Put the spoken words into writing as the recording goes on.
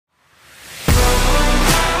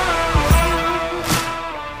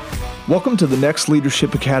Welcome to the Next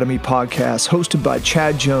Leadership Academy podcast, hosted by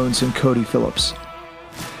Chad Jones and Cody Phillips.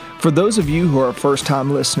 For those of you who are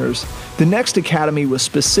first-time listeners, the Next Academy was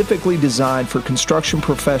specifically designed for construction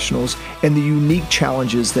professionals and the unique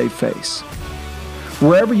challenges they face.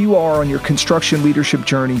 Wherever you are on your construction leadership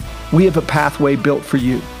journey, we have a pathway built for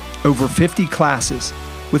you. Over 50 classes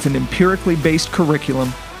with an empirically based curriculum,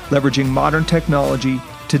 leveraging modern technology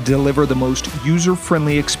to deliver the most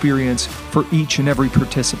user-friendly experience for each and every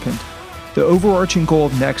participant. The overarching goal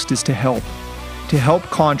of Next is to help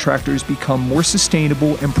contractors become more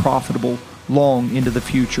sustainable and profitable long into the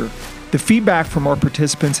future. The feedback from our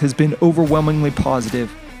participants has been overwhelmingly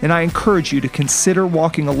positive, and I encourage you to consider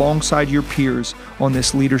walking alongside your peers on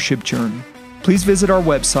this leadership journey. Please visit our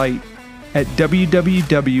website at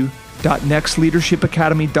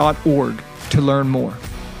www.nextleadershipacademy.org to learn more.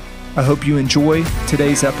 I hope you enjoy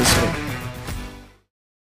today's episode.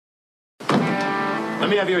 Let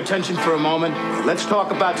me have your attention for a moment. Let's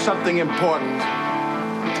talk about something important.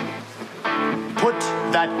 Put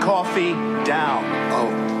that coffee down. Oh,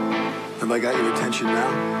 have I got your attention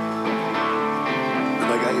now?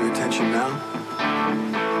 Have I got your attention now?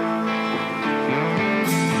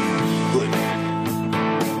 Good.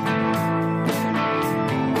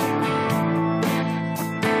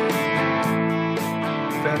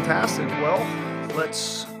 Fantastic. Well,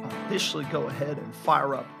 let's officially go ahead and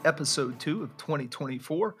fire up episode 2 of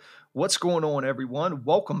 2024. What's going on, everyone?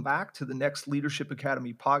 Welcome back to the Next Leadership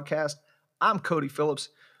Academy podcast. I'm Cody Phillips,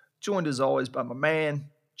 joined as always by my man,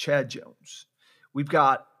 Chad Jones. We've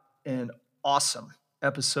got an awesome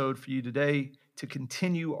episode for you today to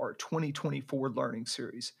continue our 2024 learning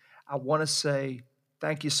series. I want to say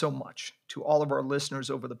thank you so much to all of our listeners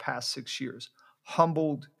over the past 6 years.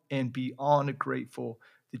 Humbled and beyond grateful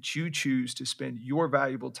that you choose to spend your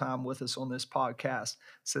valuable time with us on this podcast.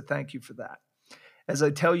 So thank you for that. As I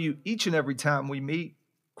tell you each and every time we meet,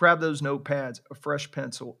 grab those notepads, a fresh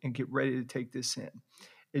pencil, and get ready to take this in.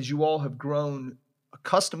 As you all have grown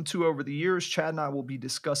accustomed to over the years, Chad and I will be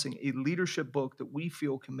discussing a leadership book that we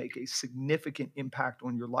feel can make a significant impact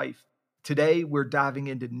on your life. Today, we're diving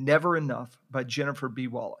into Never Enough by Jennifer B.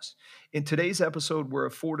 Wallace. In today's episode, we're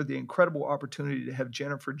afforded the incredible opportunity to have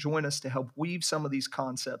Jennifer join us to help weave some of these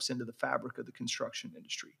concepts into the fabric of the construction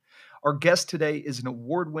industry. Our guest today is an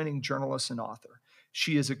award-winning journalist and author.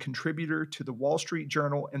 She is a contributor to the Wall Street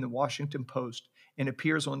Journal and the Washington Post and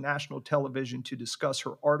appears on national television to discuss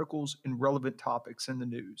her articles and relevant topics in the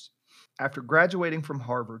news. After graduating from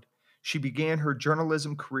Harvard, she began her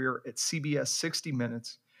journalism career at CBS 60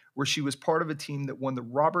 Minutes, where she was part of a team that won the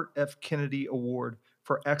Robert F. Kennedy Award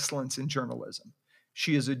for Excellence in Journalism.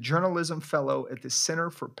 She is a journalism fellow at the Center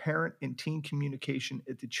for Parent and Teen Communication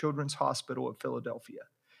at the Children's Hospital of Philadelphia.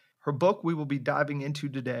 Her book we will be diving into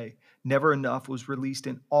today, Never Enough, was released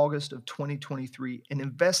in August of 2023 and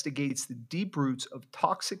investigates the deep roots of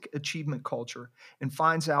toxic achievement culture and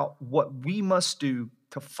finds out what we must do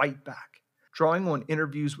to fight back. Drawing on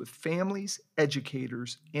interviews with families,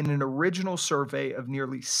 educators, and an original survey of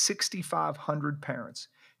nearly 6,500 parents,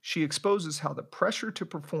 she exposes how the pressure to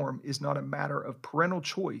perform is not a matter of parental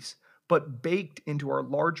choice, but baked into our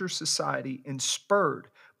larger society and spurred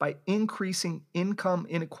by increasing income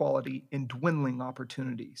inequality and dwindling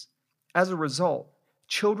opportunities. As a result,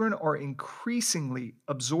 children are increasingly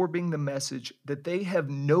absorbing the message that they have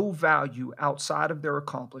no value outside of their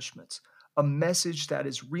accomplishments, a message that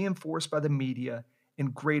is reinforced by the media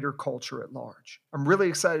and greater culture at large. I'm really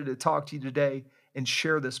excited to talk to you today and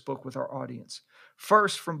share this book with our audience.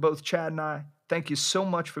 First, from both Chad and I, thank you so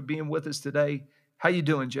much for being with us today. How you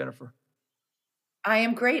doing, Jennifer? I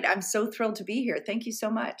am great. I'm so thrilled to be here. Thank you so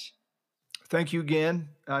much. Thank you again.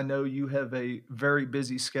 I know you have a very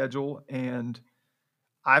busy schedule, and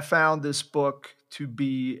I found this book to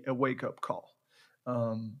be a wake-up call.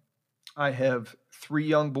 I have 3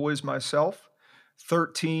 young boys myself,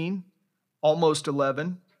 13, almost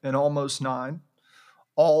 11, and almost 9,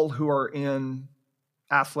 all who are in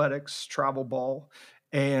athletics, travel ball,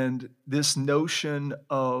 and this notion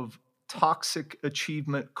of toxic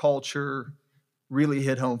achievement culture really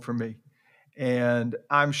hit home for me. And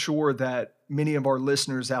I'm sure that many of our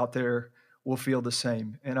listeners out there will feel the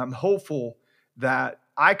same. And I'm hopeful that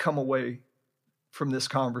I come away from this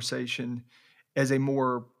conversation as a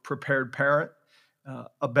more prepared parent,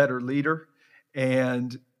 a better leader,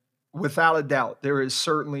 and without a doubt, there is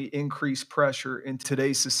certainly increased pressure in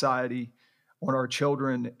today's society on our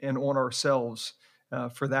children and on ourselves,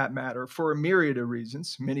 for that matter, for a myriad of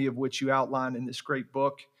reasons, many of which you outline in this great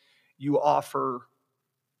book. You offer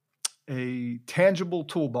a tangible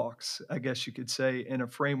toolbox, I guess you could say, and a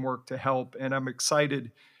framework to help. And I'm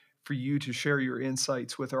excited for you to share your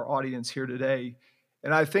insights with our audience here today.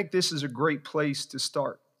 And I think this is a great place to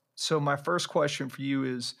start. So, my first question for you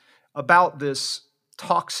is about this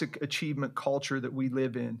toxic achievement culture that we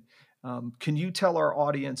live in. Can you tell our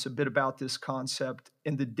audience a bit about this concept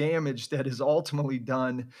and the damage that is ultimately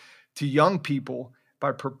done to young people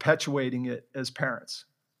by perpetuating it as parents?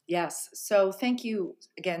 Yes. So thank you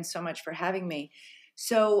again so much for having me.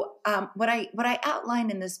 So what I outline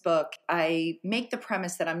in this book, I make the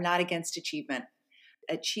premise that I'm not against achievement.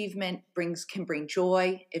 Achievement can bring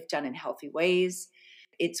joy if done in healthy ways.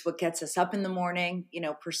 It's what gets us up in the morning,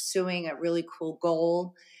 pursuing a really cool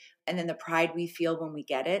goal, and then the pride we feel when we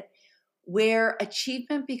get it. Where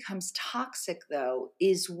achievement becomes toxic, though,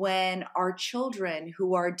 is when our children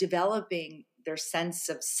who are developing their sense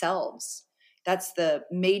of selves, that's the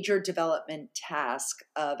major development task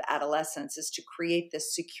of adolescence, is to create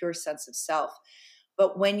this secure sense of self.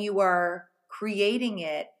 But when you are creating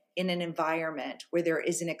it in an environment where there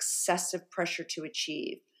is an excessive pressure to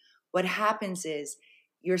achieve, what happens is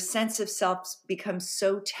your sense of self becomes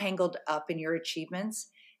so tangled up in your achievements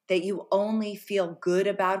that you only feel good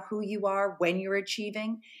about who you are when you're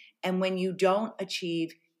achieving. And when you don't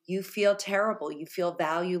achieve, you feel terrible. You feel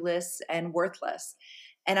valueless and worthless.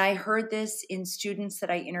 And I heard this in students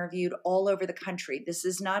that I interviewed all over the country. This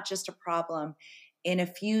is not just a problem in a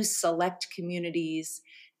few select communities.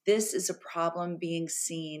 This is a problem being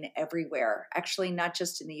seen everywhere. Actually, not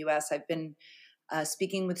just in the US. I've been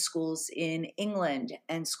speaking with schools in England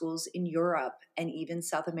and schools in Europe and even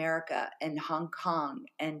South America and Hong Kong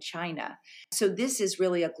and China. So this is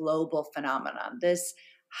really a global phenomenon. This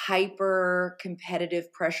hyper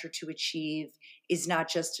competitive pressure to achieve is not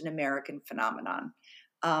just an American phenomenon.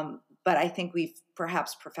 But I think we've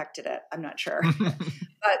perhaps perfected it. I'm not sure.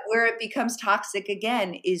 But where it becomes toxic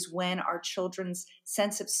again is when our children's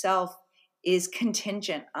sense of self is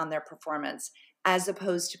contingent on their performance as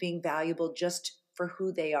opposed to being valuable just for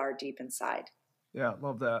who they are deep inside. Yeah,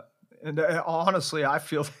 love that. And honestly, I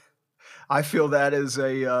feel that as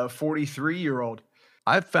a 43-year-old.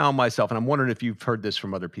 I've found myself, and I'm wondering if you've heard this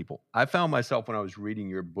from other people. I found myself when I was reading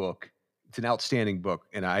your book. It's an outstanding book,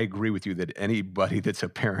 and I agree with you that anybody that's a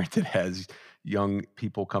parent that has young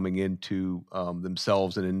people coming into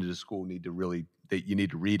themselves and into the school that you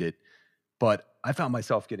need to read it. But I found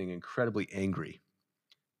myself getting incredibly angry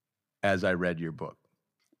as I read your book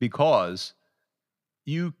because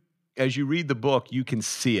as you read the book, you can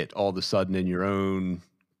see it all of a sudden in your own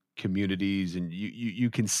communities, and you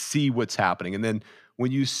can see what's happening. And then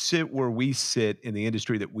when you sit where we sit in the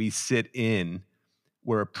industry that we sit in,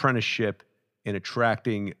 where apprenticeship and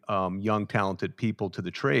attracting young, talented people to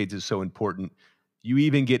the trades is so important, you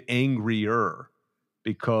even get angrier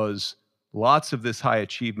because lots of this high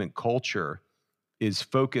achievement culture is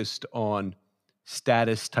focused on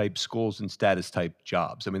status type schools and status type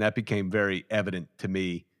jobs. I mean, that became very evident to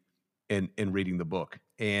me in reading the book.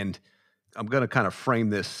 And I'm going to kind of frame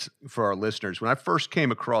this for our listeners. When I first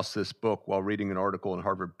came across this book while reading an article in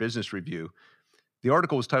Harvard Business Review, the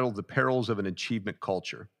article was titled The Perils of an Achievement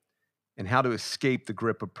Culture and How to Escape the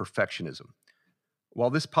Grip of Perfectionism. While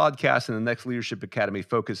this podcast and the Next Leadership Academy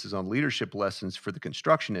focuses on leadership lessons for the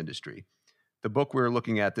construction industry, the book we're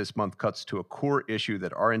looking at this month cuts to a core issue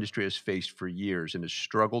that our industry has faced for years and has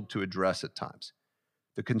struggled to address at times.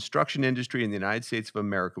 The construction industry in the United States of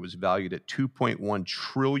America was valued at $2.1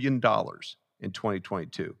 trillion in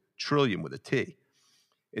 2022, trillion with a T.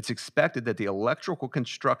 It's expected that the electrical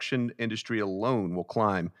construction industry alone will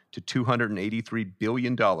climb to $283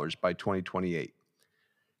 billion by 2028.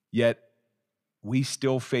 Yet, we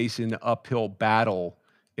still face an uphill battle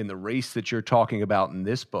in the race that you're talking about in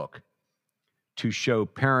this book to show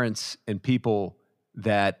parents and people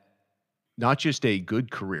that not just a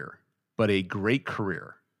good career, but a great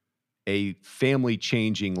career, a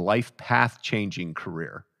family-changing, life path-changing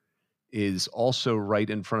career is also right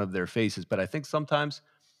in front of their faces. But I think sometimes,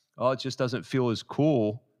 it just doesn't feel as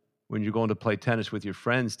cool when you're going to play tennis with your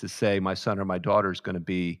friends to say, my son or my daughter is going to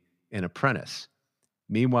be an apprentice.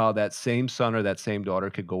 Meanwhile, that same son or that same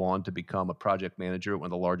daughter could go on to become a project manager at one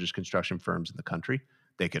of the largest construction firms in the country.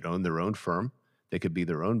 They could own their own firm. They could be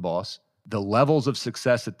their own boss. The levels of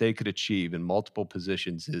success that they could achieve in multiple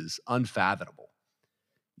positions is unfathomable.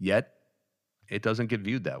 Yet, it doesn't get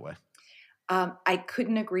viewed that way. I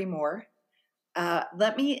couldn't agree more.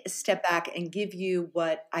 Let me step back and give you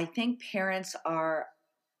what I think parents are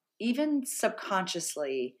even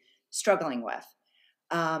subconsciously struggling with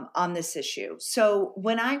on this issue. So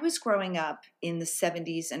when I was growing up in the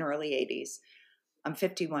 70s and early 80s, I'm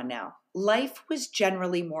 51 now, life was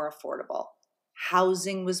generally more affordable.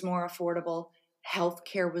 Housing was more affordable.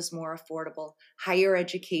 Healthcare was more affordable. Higher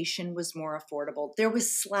education was more affordable. There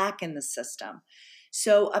was slack in the system.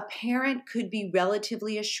 So a parent could be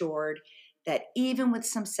relatively assured that even with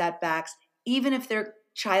some setbacks, even if their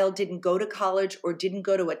child didn't go to college or didn't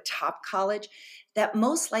go to a top college, that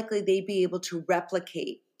most likely they'd be able to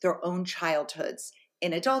replicate their own childhoods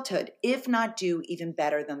in adulthood, if not do even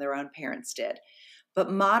better than their own parents did.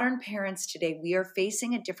 But modern parents today, we are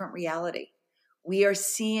facing a different reality. We are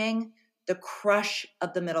seeing the crush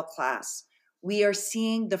of the middle class. We are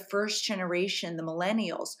seeing the first generation, the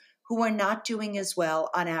millennials, who are not doing as well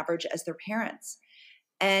on average as their parents.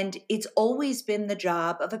 And it's always been the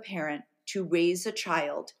job of a parent to raise a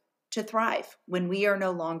child to thrive when we are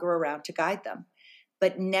no longer around to guide them.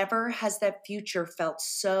 But never has that future felt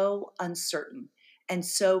so uncertain and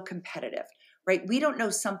so competitive, right? We don't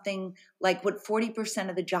know something like what 40%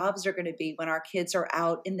 of the jobs are going to be when our kids are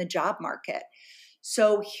out in the job market.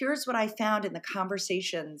 So here's what I found in the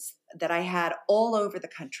conversations that I had all over the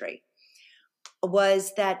country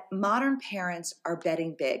was that modern parents are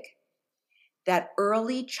betting big, that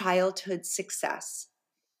early childhood success,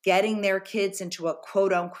 getting their kids into a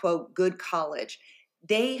quote unquote good college,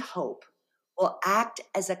 they hope will act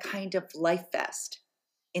as a kind of life vest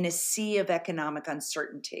in a sea of economic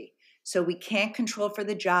uncertainty. So we can't control for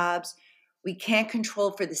the jobs. We can't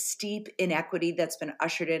control for the steep inequity that's been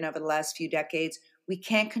ushered in over the last few decades. We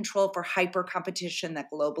can't control for hyper competition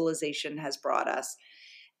that globalization has brought us.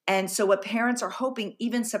 And so what parents are hoping,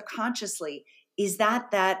 even subconsciously, is that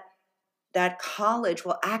college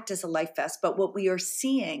will act as a life vest. But what we are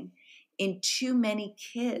seeing in too many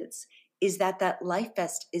kids is that life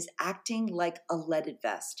vest is acting like a leaded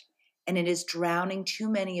vest. And it is drowning too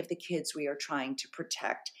many of the kids we are trying to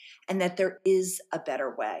protect, and that there is a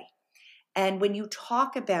better way. And when you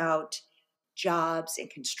talk about jobs in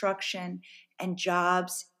construction and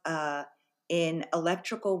jobs in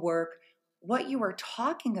electrical work, what you are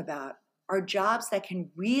talking about are jobs that can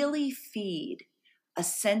really feed a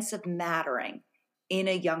sense of mattering in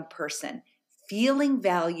a young person, feeling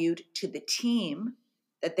valued to the team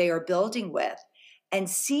that they are building with, and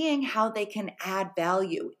seeing how they can add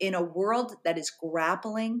value in a world that is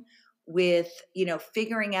grappling with,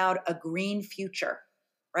 figuring out a green future,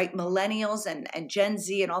 right? Millennials and Gen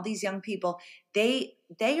Z and all these young people, they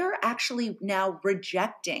are actually now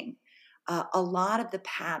rejecting a lot of the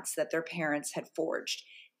paths that their parents had forged.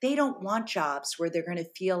 They don't want jobs where they're going to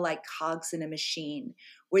feel like cogs in a machine,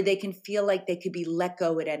 where they can feel like they could be let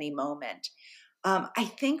go at any moment. I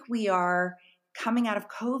think we are coming out of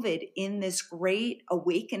COVID in this great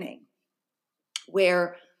awakening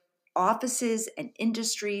where offices and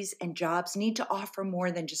industries and jobs need to offer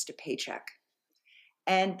more than just a paycheck.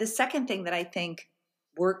 And the second thing that I think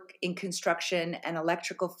work in construction and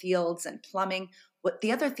electrical fields and plumbing, what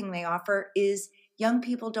the other thing they offer is young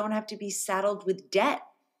people don't have to be saddled with debt.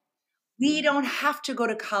 We don't have to go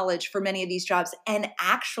to college for many of these jobs. And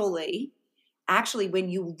actually, when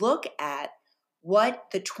you look at what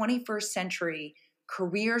the 21st century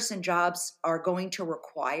careers and jobs are going to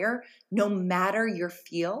require, no matter your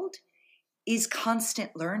field, is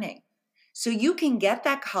constant learning. So you can get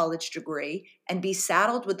that college degree and be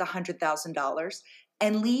saddled with the $100,000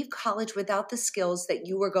 and leave college without the skills that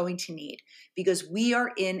you are going to need, because we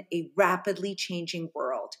are in a rapidly changing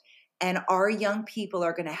world. And our young people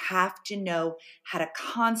are going to have to know how to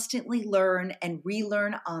constantly learn and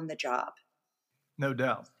relearn on the job. No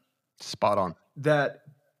doubt. Spot on. That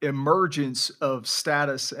emergence of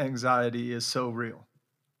status anxiety is so real.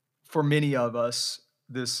 For many of us,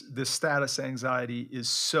 this status anxiety is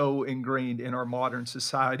so ingrained in our modern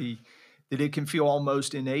society that it can feel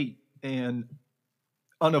almost innate and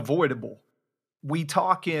unavoidable. We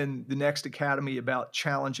talk in the Next Academy about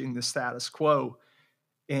challenging the status quo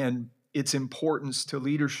and its importance to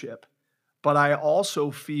leadership. But I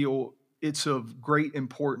also feel it's of great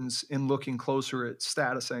importance in looking closer at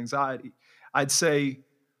status anxiety. I'd say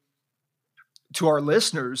to our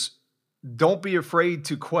listeners, don't be afraid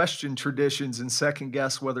to question traditions and second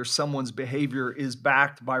guess whether someone's behavior is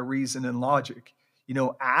backed by reason and logic.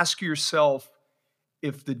 Ask yourself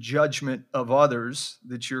if the judgment of others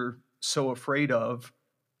that you're so afraid of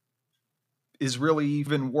is really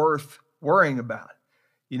even worth worrying about.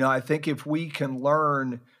 I think if we can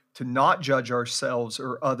learn to not judge ourselves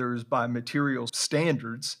or others by material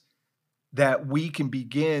standards, that we can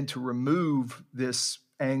begin to remove this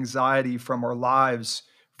anxiety from our lives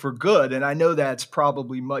for good. And I know that's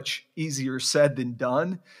probably much easier said than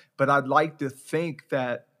done, but I'd like to think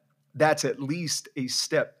that that's at least a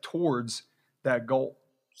step towards that goal.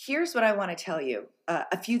 Here's what I want to tell you.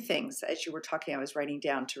 A few things as you were talking, I was writing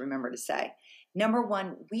down to remember to say. Number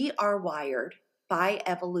one, we are wired by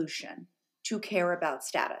evolution to care about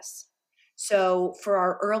status. So for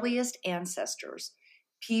our earliest ancestors,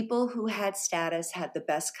 people who had status had the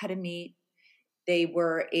best cut of meat. They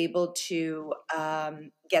were able to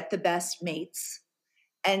get the best mates.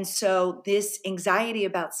 And so this anxiety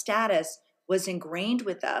about status was ingrained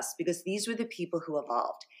with us because these were the people who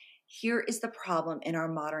evolved. Here is the problem in our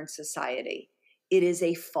modern society. It is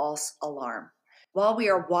a false alarm. While we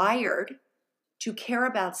are wired to care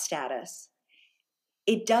about status,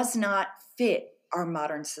 it does not fit our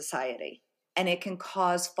modern society. And it can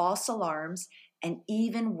cause false alarms. And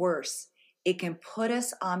even worse, it can put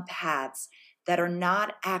us on paths that are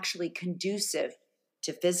not actually conducive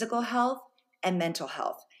to physical health and mental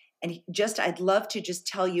health. And I'd love to just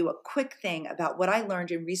tell you a quick thing about what I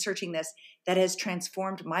learned in researching this that has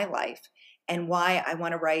transformed my life and why I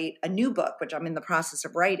want to write a new book, which I'm in the process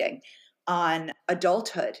of writing, on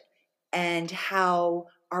adulthood and how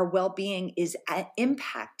our well-being is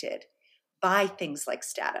impacted by things like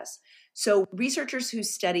status. So researchers who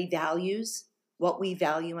study values, what we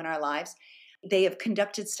value in our lives, they have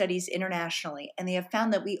conducted studies internationally, and they have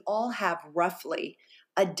found that we all have roughly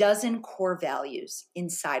a dozen core values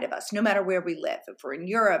inside of us, no matter where we live, if we're in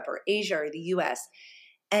Europe or Asia or the US.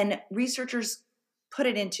 And researchers put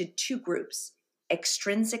it into two groups: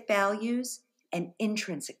 extrinsic values and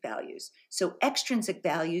intrinsic values. So extrinsic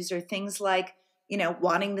values are things like,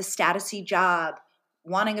 wanting the statusy job,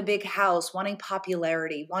 wanting a big house, wanting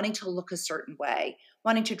popularity, wanting to look a certain way,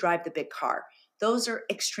 wanting to drive the big car. Those are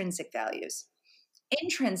extrinsic values.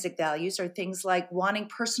 Intrinsic values are things like wanting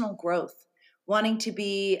personal growth, wanting to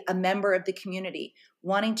be a member of the community,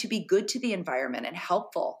 wanting to be good to the environment and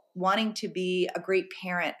helpful, wanting to be a great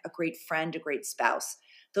parent, a great friend, a great spouse.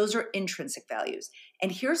 Those are intrinsic values.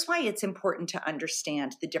 And here's why it's important to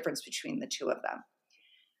understand the difference between the two of them.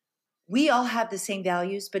 We all have the same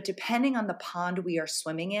values, but depending on the pond we are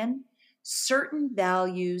swimming in, certain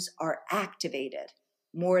values are activated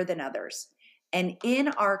more than others. And in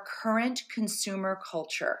our current consumer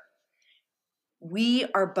culture, we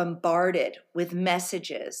are bombarded with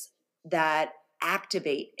messages that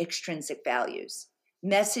activate extrinsic values,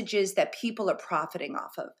 messages that people are profiting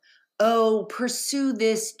off of. Oh, pursue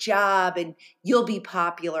this job and you'll be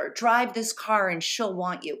popular. Drive this car and she'll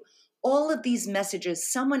want you. All of these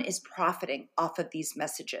messages, someone is profiting off of these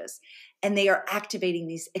messages, and they are activating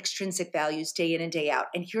these extrinsic values day in and day out.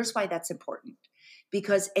 And here's why that's important.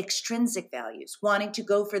 Because extrinsic values, wanting to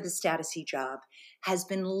go for the statusy job, has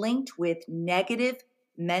been linked with negative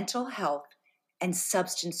mental health and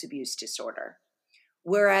substance abuse disorder.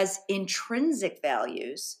 Whereas intrinsic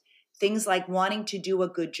values, things like wanting to do a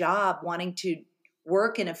good job, wanting to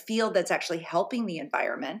work in a field that's actually helping the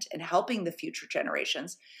environment and helping the future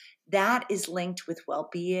generations, that is linked with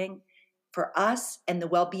well-being for us and the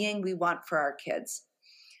well-being we want for our kids.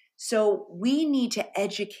 So we need to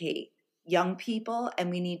educate young people and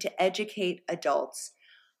we need to educate adults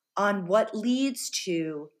on what leads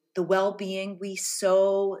to the well-being we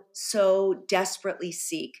so desperately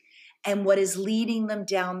seek and what is leading them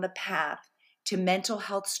down the path to mental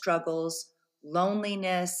health struggles,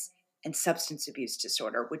 loneliness, and substance abuse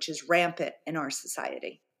disorder, which is rampant in our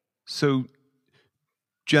society. So,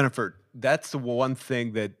 Jennifer, that's the one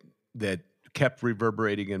thing that kept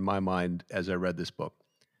reverberating in my mind as I read this book.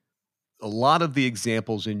 A lot of the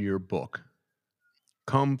examples in your book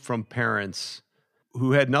come from parents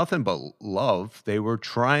who had nothing but love. They were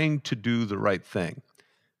trying to do the right thing.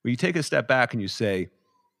 When you take a step back and you say,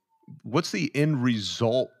 what's the end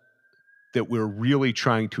result that we're really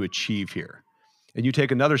trying to achieve here? And you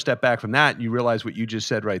take another step back from that and you realize what you just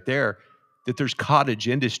said right there, that there's cottage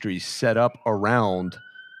industries set up around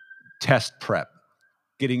test prep,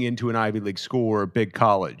 getting into an Ivy League school or a big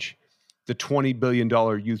college, the $20 billion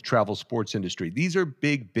youth travel sports industry. These are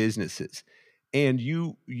big businesses. And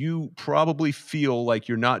you probably feel like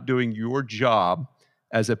you're not doing your job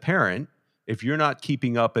as a parent if you're not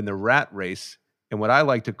keeping up in the rat race and what I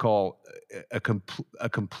like to call a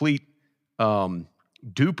complete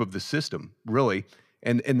dupe of the system, really.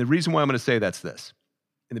 And the reason why I'm going to say that's this.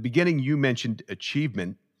 In the beginning, you mentioned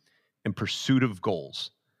achievement and pursuit of goals.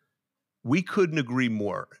 We couldn't agree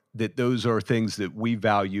more that those are things that we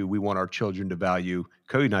value. We want our children to value.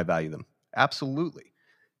 Cody and I value them. Absolutely.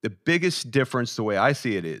 The biggest difference, the way I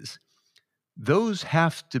see it, is those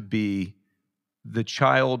have to be the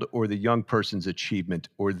child or the young person's achievement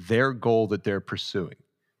or their goal that they're pursuing.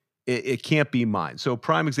 It can't be mine. So a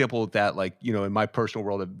prime example of that, like, in my personal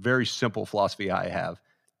world, a very simple philosophy I have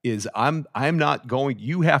is I'm not going,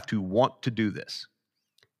 you have to want to do this.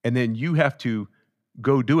 And then you have to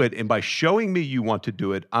go do it. And by showing me you want to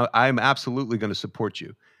do it, I'm absolutely going to support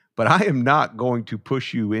you. but I am not going to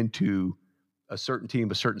push you into a certain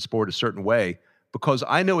team, a certain sport, a certain way, because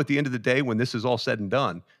I know at the end of the day, when this is all said and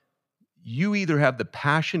done, you either have the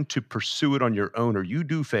passion to pursue it on your own or you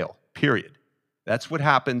do fail, period. That's what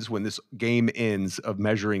happens when this game ends of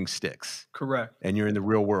measuring sticks Correct. and you're in the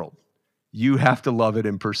real world. You have to love it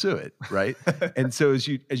and pursue it, right? And so as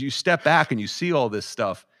you step back and you see all this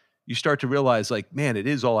stuff, you start to realize, like, man, it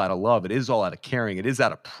is all out of love. It is all out of caring. It is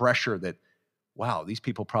out of pressure that, wow, these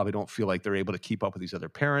people probably don't feel like they're able to keep up with these other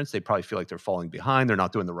parents. They probably feel like they're falling behind. They're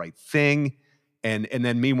not doing the right thing. And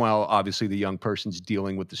then meanwhile, obviously the young person's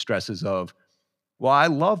dealing with the stresses of, well, I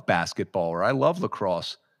love basketball or I love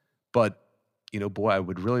lacrosse, but boy, I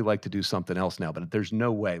would really like to do something else now, but there's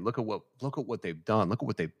no way. Look at what they've done. Look at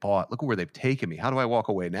what they've bought. Look at where they've taken me. How do I walk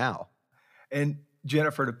away now? And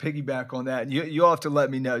Jennifer, to piggyback on that, you'll have to let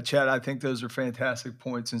me know, Chad. I think those are fantastic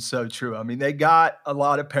points and so true. I mean, they got a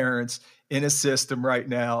lot of parents in a system right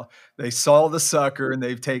now. They saw the sucker and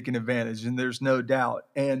they've taken advantage, and there's no doubt.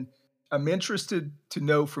 And I'm interested to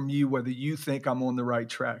know from you whether you think I'm on the right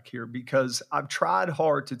track here, because I've tried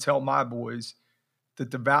hard to tell my boys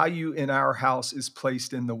that the value in our house is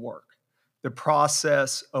placed in the work, the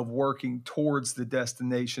process of working towards the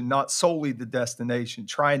destination, not solely the destination,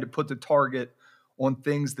 trying to put the target on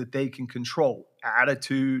things that they can control: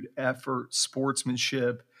 attitude, effort,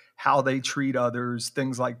 sportsmanship, how they treat others,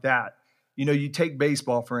 things like that. You take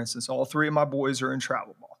baseball, for instance. All three of my boys are in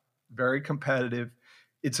travel ball, very competitive.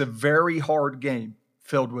 It's a very hard game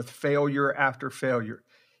filled with failure after failure.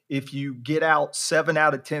 If you get out 7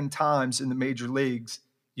 out of 10 times in the major leagues,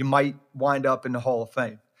 you might wind up in the Hall of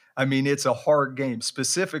Fame. I mean, it's a hard game,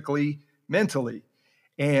 specifically mentally.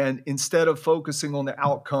 And instead of focusing on the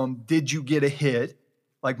outcome, did you get a hit,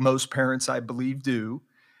 like most parents, I believe, do?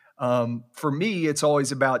 For me, it's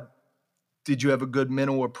always about, did you have a good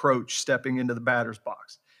mental approach stepping into the batter's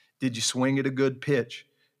box? Did you swing at a good pitch?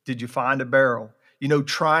 Did you find a barrel?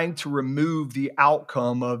 Trying to remove the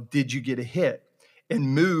outcome of did you get a hit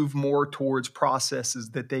and move more towards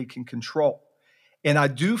processes that they can control. And I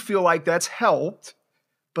do feel like that's helped,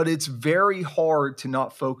 but it's very hard to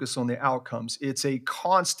not focus on the outcomes. It's a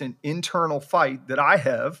constant internal fight that I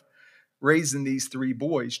have raising these three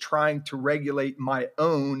boys, trying to regulate my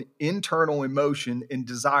own internal emotion and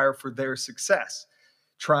desire for their success,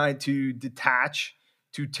 trying to detach,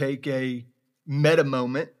 to take a meta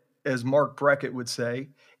moment, as Mark Breckett would say,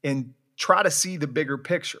 and try to see the bigger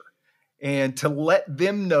picture and to let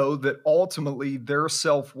them know that ultimately their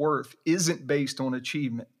self-worth isn't based on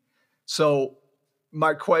achievement. So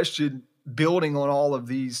my question, building on all of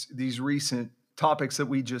these recent topics that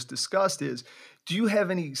we just discussed, is, do you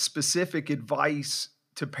have any specific advice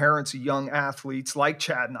to parents of young athletes like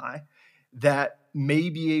Chad and I that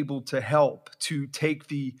may be able to help to take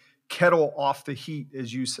the kettle off the heat,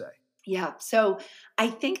 as you say? Yeah. So I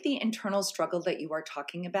think the internal struggle that you are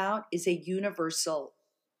talking about is a universal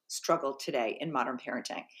struggle today in modern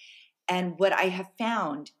parenting. And what I have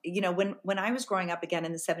found, when I was growing up again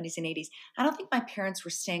in the 70s and 80s, I don't think my parents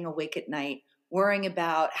were staying awake at night worrying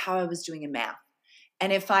about how I was doing in math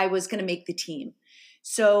and if I was going to make the team.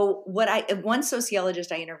 So one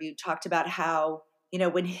sociologist I interviewed talked about how,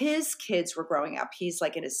 when his kids were growing up, he's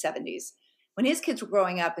like in his 70s, when his kids were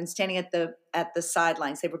growing up and standing at the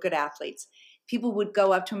sidelines, they were good athletes. People would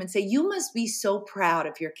go up to him and say, "You must be so proud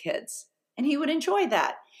of your kids." And he would enjoy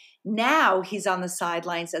that. Now he's on the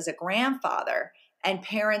sidelines as a grandfather, and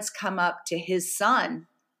parents come up to his son,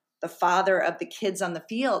 the father of the kids on the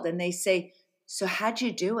field, and they say, "So how'd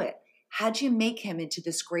you do it? How'd you make him into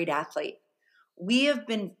this great athlete?" We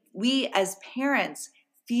as parents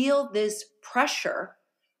feel this pressure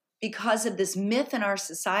because of this myth in our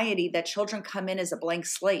society that children come in as a blank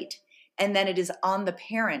slate, and then it is on the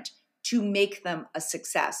parent to make them a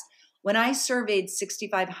success. When I surveyed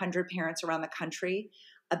 6,500 parents around the country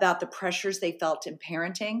about the pressures they felt in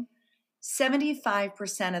parenting,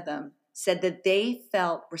 75% of them said that they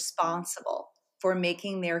felt responsible for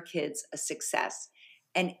making their kids a success.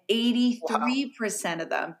 And 83% of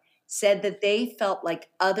them said that they felt like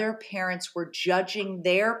other parents were judging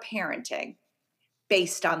their parenting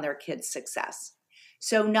based on their kids' success.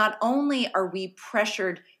 So not only are we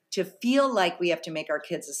pressured to feel like we have to make our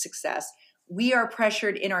kids a success, we are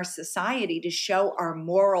pressured in our society to show our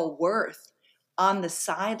moral worth on the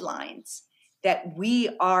sidelines, that we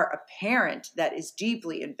are a parent that is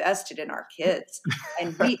deeply invested in our kids.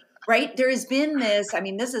 And right, there has been this,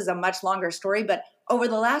 this is a much longer story, but over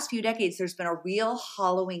the last few decades, there's been a real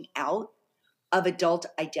hollowing out of adult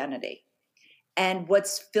identity. And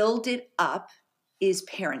what's filled it up is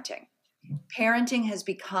parenting. Parenting has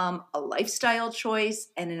become a lifestyle choice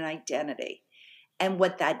and an identity. And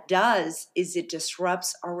what that does is it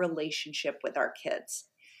disrupts our relationship with our kids.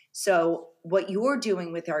 So what you're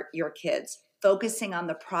doing with your kids, focusing on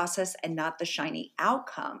the process and not the shiny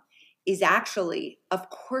outcome, is actually, of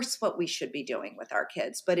course, what we should be doing with our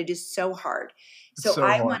kids, but it is so hard. It's So so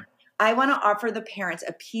hard. I want to offer the parents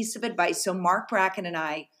a piece of advice. So Mark Bracken and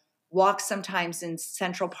I walk sometimes in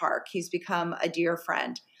Central Park. He's become a dear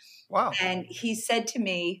friend. Wow. And he said to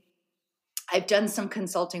me, I've done some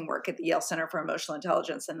consulting work at the Yale Center for Emotional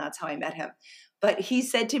Intelligence, and that's how I met him. But he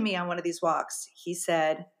said to me on one of these walks, he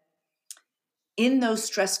said, in those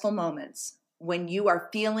stressful moments, when you are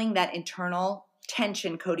feeling that internal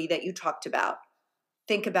tension, Cody, that you talked about,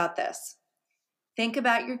 think about this. Think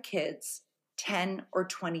about your kids 10 or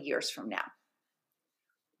 20 years from now.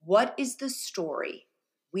 What is the story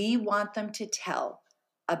we want them to tell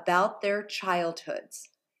about their childhoods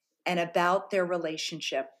and about their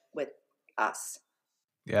relationship with us?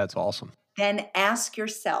 Yeah, it's awesome. Then ask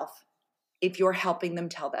yourself if you're helping them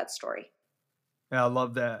tell that story. Yeah, I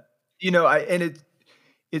love that.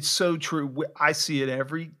 It's so true. I see it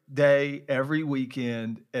every day, every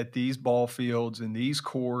weekend at these ball fields and these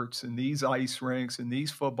courts and these ice rinks and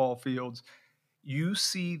these football fields. You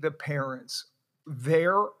see the parents,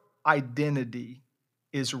 their identity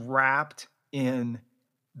is wrapped in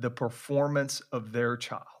the performance of their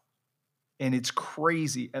child. And it's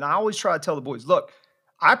crazy. And I always try to tell the boys, look,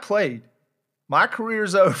 I played. My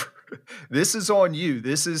career's over. This is on you.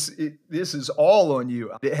 This is all on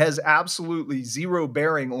you. It has absolutely zero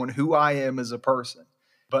bearing on who I am as a person.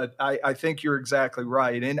 But I think you're exactly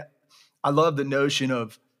right. And I love the notion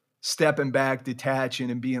of stepping back, detaching,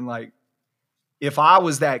 and being like, if I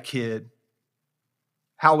was that kid,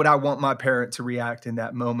 how would I want my parent to react in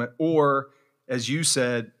that moment? Or, as you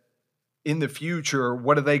said, in the future,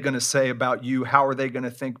 what are they going to say about you? How are they going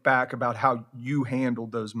to think back about how you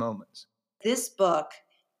handled those moments? This book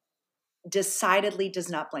decidedly does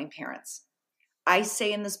not blame parents. I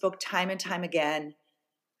say in this book time and time again,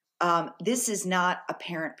 this is not a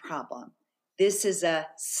parent problem. This is a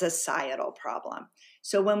societal problem.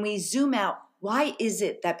 So when we zoom out, why is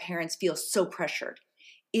it that parents feel so pressured?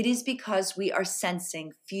 It is because we are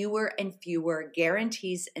sensing fewer and fewer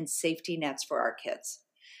guarantees and safety nets for our kids.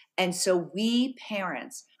 And so we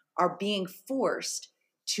parents are being forced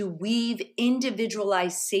to weave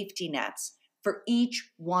individualized safety nets for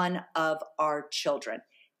each one of our children.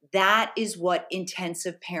 That is what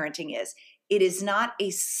intensive parenting is. It is not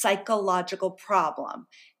a psychological problem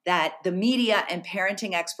that the media and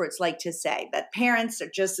parenting experts like to say, that parents are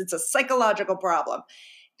just, it's a psychological problem.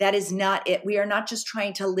 That is not it. We are not just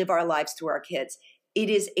trying to live our lives through our kids. It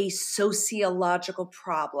is a sociological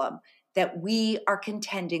problem that we are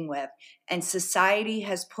contending with. And society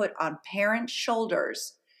has put on parents'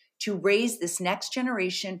 shoulders to raise this next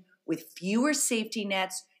generation with fewer safety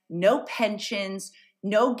nets, no pensions,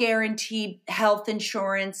 no guaranteed health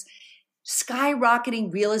insurance,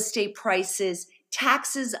 skyrocketing real estate prices,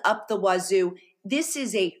 taxes up the wazoo. This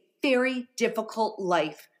is a very difficult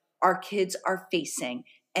life our kids are facing,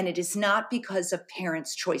 and it is not because of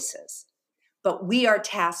parents' choices, but we are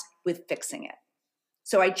tasked with fixing it.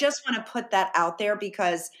 So I just want to put that out there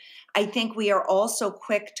because I think we are all so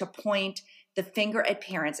quick to point the finger at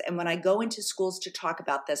parents. And when I go into schools to talk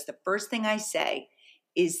about this, the first thing I say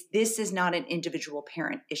is this is not an individual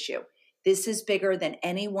parent issue. This is bigger than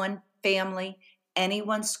any one family, any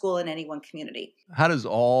one school, and any one community. How does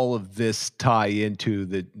all of this tie into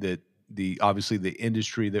the obviously the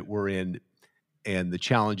industry that we're in and the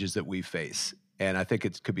challenges that we face? And I think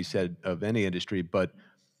it could be said of any industry, but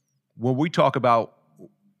when we talk about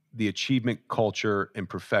the achievement culture and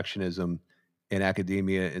perfectionism in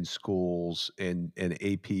academia and schools and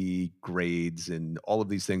AP grades and all of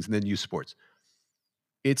these things, and then youth sports,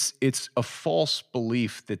 it's a false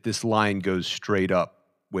belief that this line goes straight up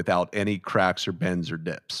without any cracks or bends or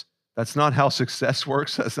dips. That's not how success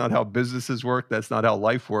works. That's not how businesses work. That's not how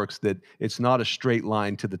life works. That it's not a straight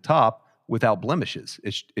line to the top without blemishes.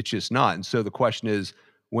 It's just not. And so the question is,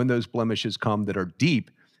 when those blemishes come that are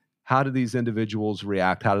deep, how do these individuals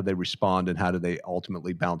react? How do they respond? And how do they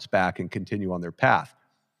ultimately bounce back and continue on their path?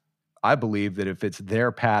 I believe that if it's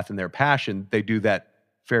their path and their passion, they do that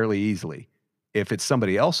fairly easily. If it's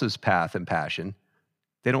somebody else's path and passion,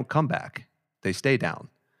 they don't come back. They stay down.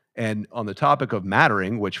 And on the topic of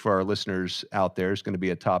mattering, which for our listeners out there is going to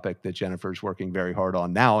be a topic that Jennifer's working very hard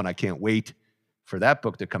on now, and I can't wait for that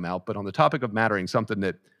book to come out. But on the topic of mattering, something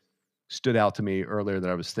that stood out to me earlier that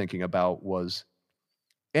I was thinking about was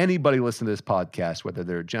anybody listening to this podcast, whether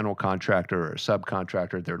they're a general contractor or a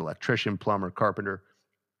subcontractor, they're an electrician, plumber, carpenter,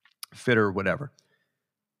 fitter, whatever.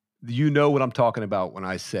 You know what I'm talking about when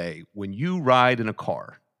I say, when you ride in a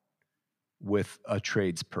car with a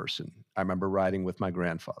tradesperson. I remember riding with my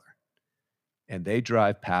grandfather, and they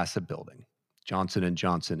drive past a building, Johnson and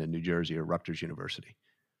Johnson in New Jersey or Rutgers University.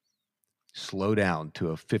 Slow down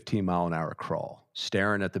to a 15-mile-an-hour crawl,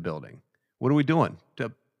 staring at the building. What are we doing?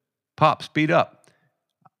 Pop, speed up.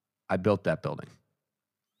 I built that building.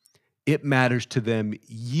 It matters to them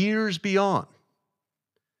years beyond.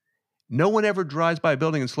 No one ever drives by a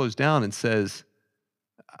building and slows down and says,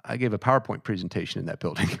 I gave a PowerPoint presentation in that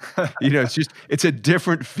building. It's a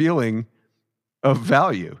different feeling of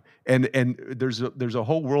value. And there's a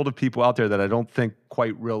whole world of people out there that I don't think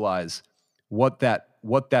quite realize what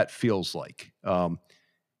that feels like.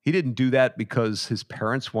 He didn't do that because his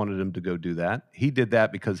parents wanted him to go do that. He did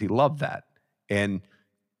that because he loved that. And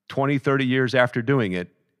 20, 30 years after doing it,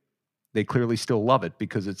 they clearly still love it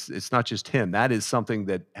because it's not just him. That is something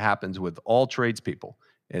that happens with all tradespeople,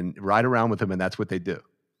 and ride around with them, and that's what they do.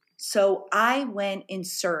 So I went in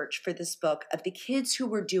search for this book of the kids who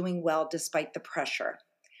were doing well despite the pressure.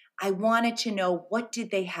 I wanted to know, what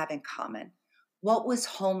did they have in common? What was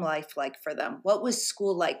home life like for them? What was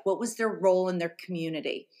school like? What was their role in their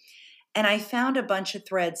community? And I found a bunch of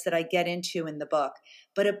threads that I get into in the book,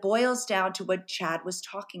 but it boils down to what Chad was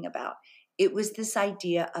talking about. It was this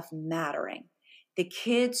idea of mattering. The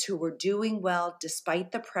kids who were doing well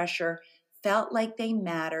despite the pressure felt like they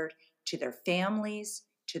mattered to their families,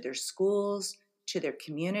 to their schools, to their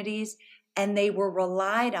communities, and they were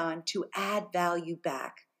relied on to add value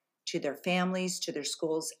back to their families, to their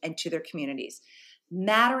schools, and to their communities.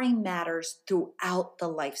 Mattering matters throughout the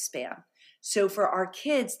lifespan. So for our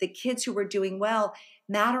kids, the kids who were doing well,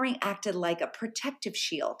 mattering acted like a protective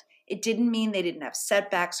shield. It didn't mean they didn't have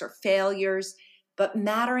setbacks or failures, but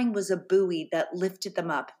mattering was a buoy that lifted them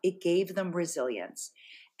up. It gave them resilience.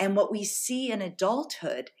 And what we see in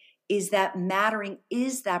adulthood is that mattering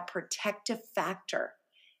is that protective factor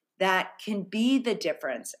that can be the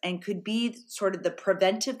difference and could be sort of the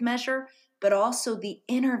preventive measure, but also the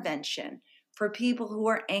intervention for people who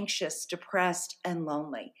are anxious, depressed, and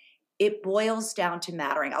lonely. It boils down to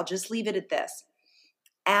mattering. I'll just leave it at this.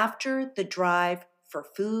 After the drive for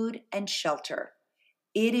food and shelter,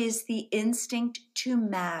 it is the instinct to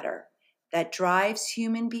matter that drives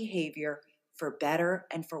human behavior for better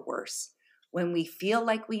and for worse. When we feel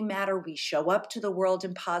like we matter, we show up to the world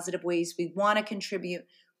in positive ways. We want to contribute.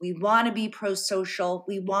 We want to be pro-social.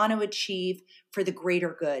 We want to achieve for the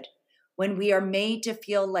greater good. When we are made to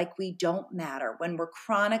feel like we don't matter, when we're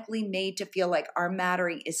chronically made to feel like our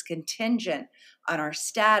mattering is contingent on our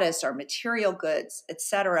status, our material goods,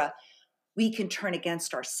 etc., we can turn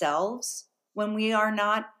against ourselves. When we are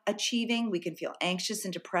not achieving, we can feel anxious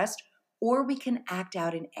and depressed, or we can act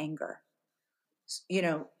out in anger.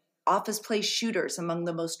 Office place shooters among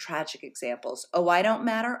the most tragic examples. Oh, I don't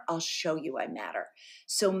matter. I'll show you I matter.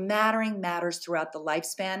 So mattering matters throughout the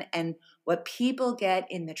lifespan. And what people get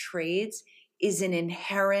in the trades is an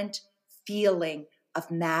inherent feeling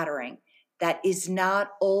of mattering that is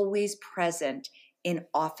not always present in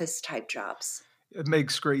office type jobs. It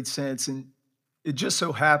makes great sense. And it just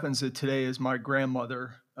so happens that today is my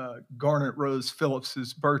grandmother, Garnet Rose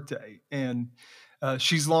Phillips's birthday. And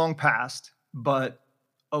she's long passed, but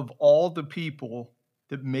of all the people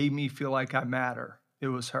that made me feel like I matter, it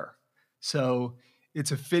was her. So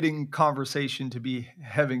it's a fitting conversation to be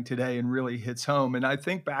having today and really hits home. And I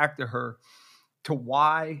think back to her, to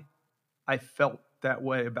why I felt that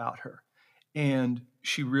way about her. And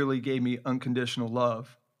she really gave me unconditional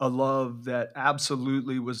love, a love that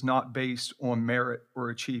absolutely was not based on merit or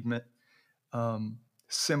achievement,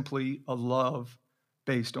 simply a love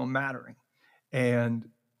based on mattering. And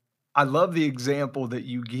I love the example that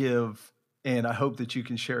you give, and I hope that you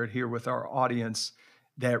can share it here with our audience,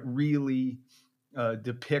 that really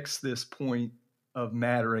depicts this point of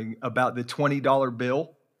mattering about the $20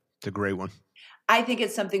 bill. It's a great one. I think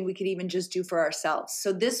it's something we could even just do for ourselves.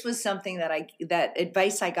 So this was something that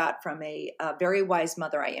advice I got from a very wise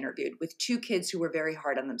mother I interviewed with two kids who were very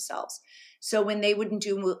hard on themselves. So when they wouldn't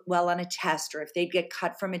do well on a test, or if they'd get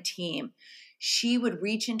cut from a team, she would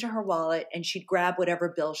reach into her wallet and she'd grab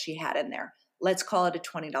whatever bill she had in there. Let's call it a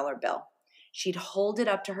 $20 bill. She'd hold it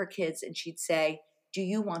up to her kids and she'd say, "Do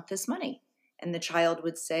you want this money?" And the child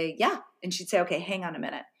would say, "Yeah." And she'd say, "Okay, hang on a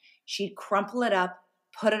minute." She'd crumple it up,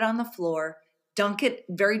 put it on the floor, dunk it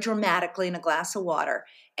very dramatically in a glass of water,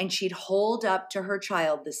 and she'd hold up to her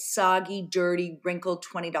child the soggy, dirty, wrinkled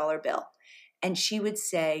 $20 bill. And she would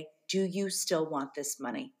say, "Do you still want this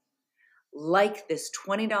money? Like this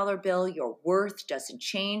 $20 bill, your worth doesn't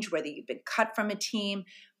change whether you've been cut from a team,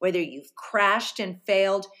 whether you've crashed and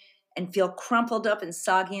failed. and feel crumpled up and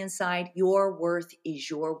soggy inside, your worth is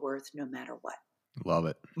your worth no matter what. Love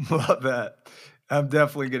it. Love that. I'm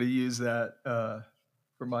definitely going to use that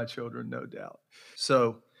for my children, no doubt.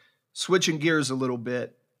 So, switching gears a little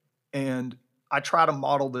bit, and I try to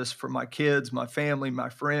model this for my kids, my family, my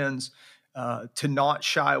friends, to not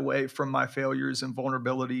shy away from my failures and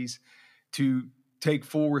vulnerabilities, to take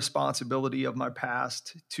full responsibility of my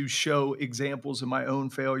past, to show examples of my own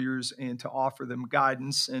failures, and to offer them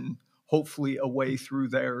guidance and hopefully a way through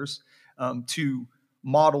theirs, to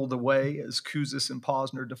model the way, as Kouzes and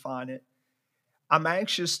Posner define it. I'm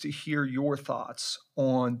anxious to hear your thoughts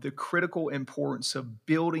on the critical importance of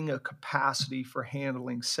building a capacity for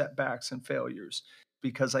handling setbacks and failures,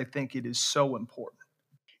 because I think it is so important.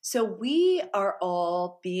 So we are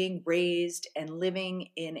all being raised and living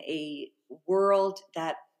in a world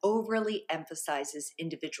that overly emphasizes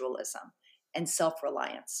individualism and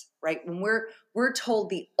self-reliance, right? When we're told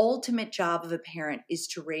the ultimate job of a parent is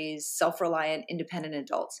to raise self-reliant, independent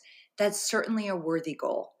adults, that's certainly a worthy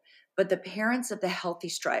goal. But the parents of the healthy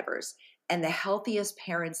strivers and the healthiest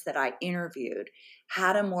parents that I interviewed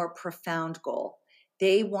had a more profound goal.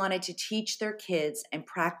 They wanted to teach their kids and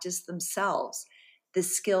practice themselves the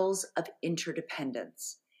skills of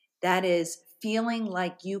interdependence. That is, feeling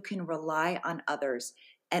like you can rely on others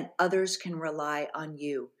and others can rely on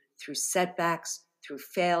you through setbacks, through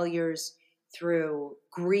failures, through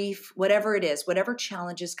grief, whatever it is, whatever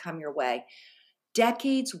challenges come your way.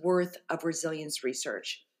 Decades worth of resilience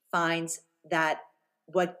research finds that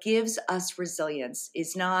what gives us resilience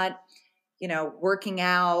is not, working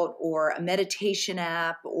out or a meditation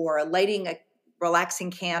app or lighting a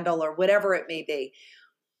relaxing candle or whatever it may be.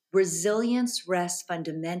 Resilience rests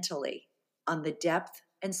fundamentally on the depth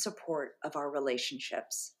and support of our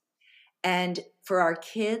relationships. And for our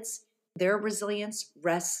kids, their resilience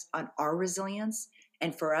rests on our resilience.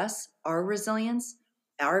 And for us, our resilience,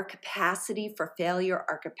 our capacity for failure,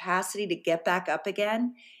 our capacity to get back up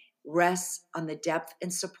again rests on the depth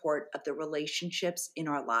and support of the relationships in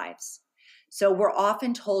our lives. So we're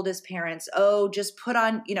often told as parents, oh, just put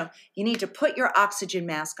on, you need to put your oxygen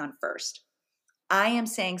mask on first. I am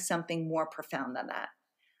saying something more profound than that.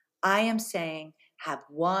 I am saying have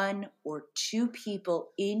one or two people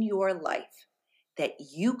in your life that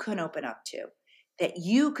you can open up to, that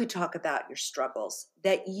you could talk about your struggles,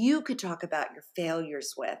 that you could talk about your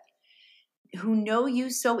failures with, who know you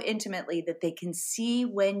so intimately that they can see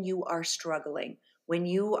when you are struggling, when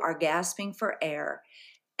you are gasping for air,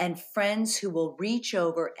 and friends who will reach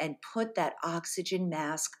over and put that oxygen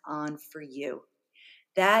mask on for you.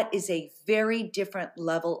 That is a very different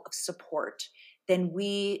level of support than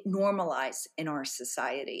we normalize in our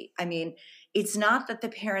society. I mean, it's not that the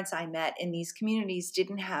parents I met in these communities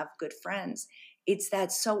didn't have good friends. It's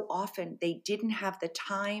that so often they didn't have the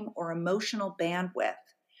time or emotional bandwidth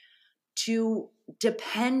to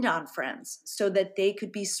depend on friends so that they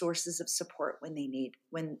could be sources of support when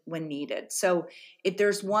needed. So if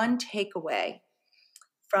there's one takeaway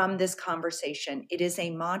from this conversation, it is a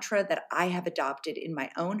mantra that I have adopted in my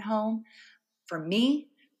own home, for me,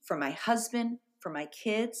 for my husband, for my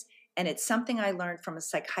kids, and it's something I learned from a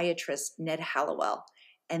psychiatrist, Ned Hallowell,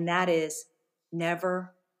 and that is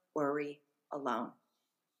never worry alone.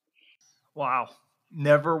 Wow.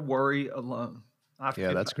 Never worry alone.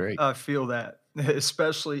 Yeah, that's great. I feel that,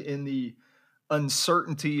 especially in the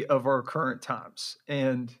uncertainty of our current times.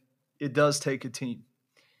 And it does take a team.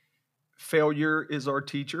 Failure is our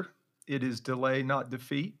teacher. It is delay, not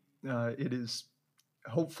defeat. It is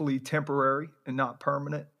hopefully temporary and not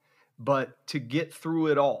permanent. But to get through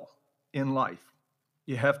it all in life,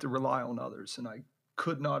 you have to rely on others. And I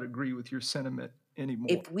could not agree with your sentiment anymore.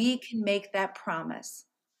 If we can make that promise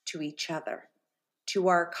to each other, to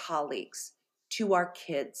our colleagues, to our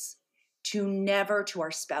kids, to our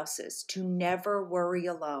spouses, to never worry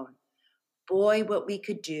alone, boy, what we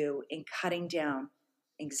could do in cutting down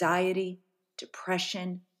anxiety,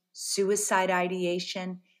 depression, suicide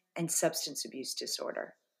ideation, and substance abuse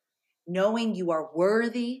disorder. Knowing you are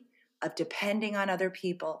worthy of depending on other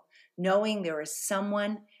people, knowing there is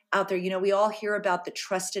someone out there. We all hear about the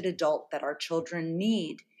trusted adult that our children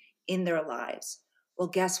need in their lives. Well,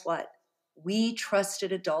 guess what? We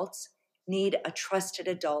trusted adults need a trusted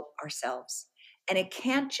adult ourselves. And it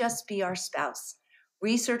can't just be our spouse.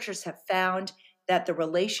 Researchers have found that the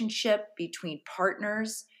relationship between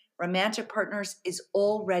partners, romantic partners, is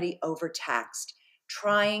already overtaxed,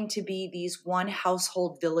 trying to be these one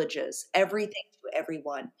household villages, everything to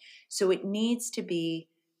everyone. So it needs to be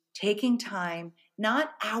taking time,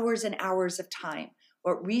 not hours and hours of time.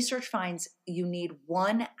 What research finds, you need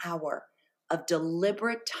 1 hour of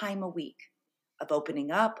deliberate time a week of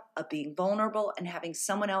opening up, of being vulnerable, and having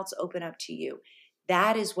someone else open up to you.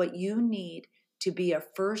 That is what you need to be a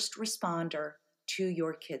first responder to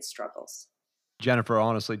your kids' struggles. Jennifer,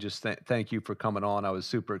 honestly, just thank you for coming on. I was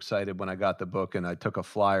super excited when I got the book, and I took a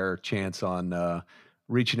flyer chance on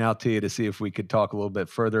reaching out to you to see if we could talk a little bit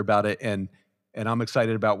further about it. And I'm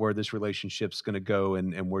excited about where this relationship's going to go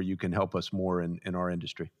and where you can help us more in our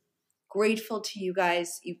industry. Grateful to you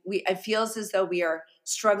guys. It feels as though we are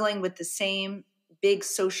struggling with the same big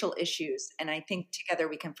social issues, and I think together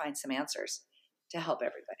we can find some answers to help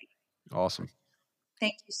everybody. Awesome.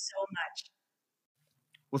 Thank you so much.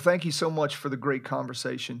 Well, thank you so much for the great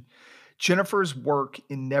conversation. Jennifer's work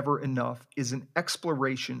in Never Enough is an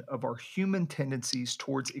exploration of our human tendencies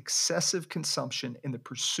towards excessive consumption in the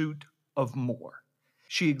pursuit of more.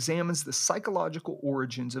 She examines the psychological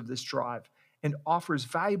origins of this drive and offers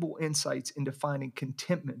valuable insights into finding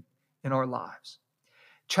contentment in our lives.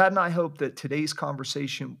 Chad and I hope that today's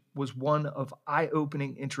conversation was one of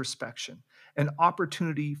eye-opening introspection, an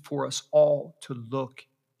opportunity for us all to look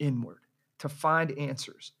inward, to find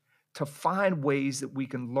answers, to find ways that we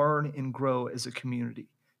can learn and grow as a community,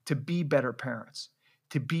 to be better parents,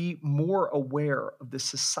 to be more aware of the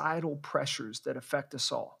societal pressures that affect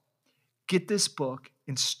us all. Get this book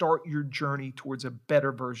and start your journey towards a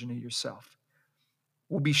better version of yourself.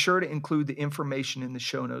 We'll be sure to include the information in the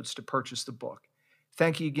show notes to purchase the book.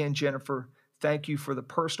 Thank you again, Jennifer. Thank you for the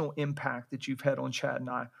personal impact that you've had on Chad and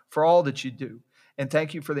I, for all that you do. And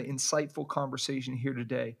thank you for the insightful conversation here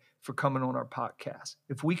today, for coming on our podcast.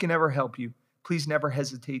 If we can ever help you, please never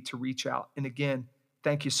hesitate to reach out. And again,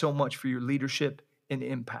 thank you so much for your leadership and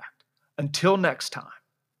impact. Until next time.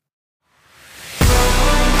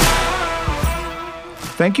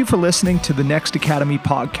 Thank you for listening to the Next Academy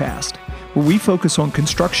podcast, where we focus on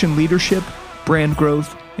construction leadership, brand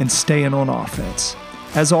growth, and staying on offense.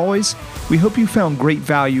 As always, we hope you found great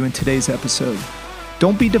value in today's episode.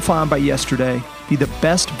 Don't be defined by yesterday. Be the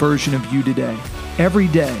best version of you today. Every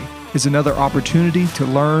day is another opportunity to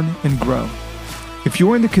learn and grow. If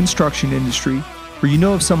you're in the construction industry, or you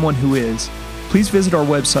know of someone who is, please visit our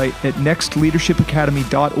website at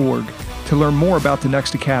nextleadershipacademy.org to learn more about the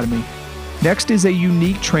Next Academy. Next is a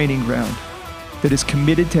unique training ground that is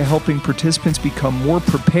committed to helping participants become more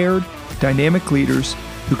prepared, dynamic leaders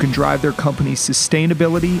who can drive their company's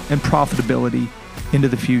sustainability and profitability into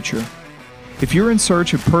the future. If you're in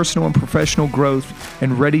search of personal and professional growth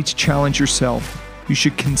and ready to challenge yourself, you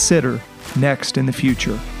should consider Next in the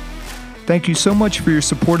future. Thank you so much for your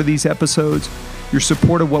support of these episodes, your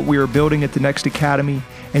support of what we are building at the Next Academy,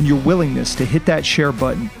 and your willingness to hit that share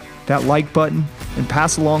button, that like button, and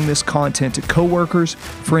pass along this content to coworkers,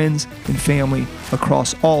 friends, and family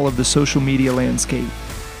across all of the social media landscape.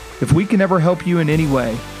 If we can ever help you in any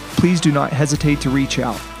way, please do not hesitate to reach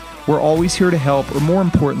out. We're always here to help, or more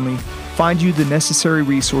importantly, find you the necessary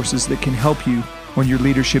resources that can help you on your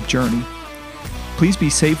leadership journey. Please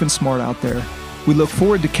be safe and smart out there. We look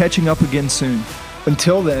forward to catching up again soon.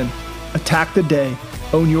 Until then, attack the day,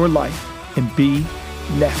 own your life, and be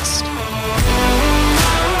next.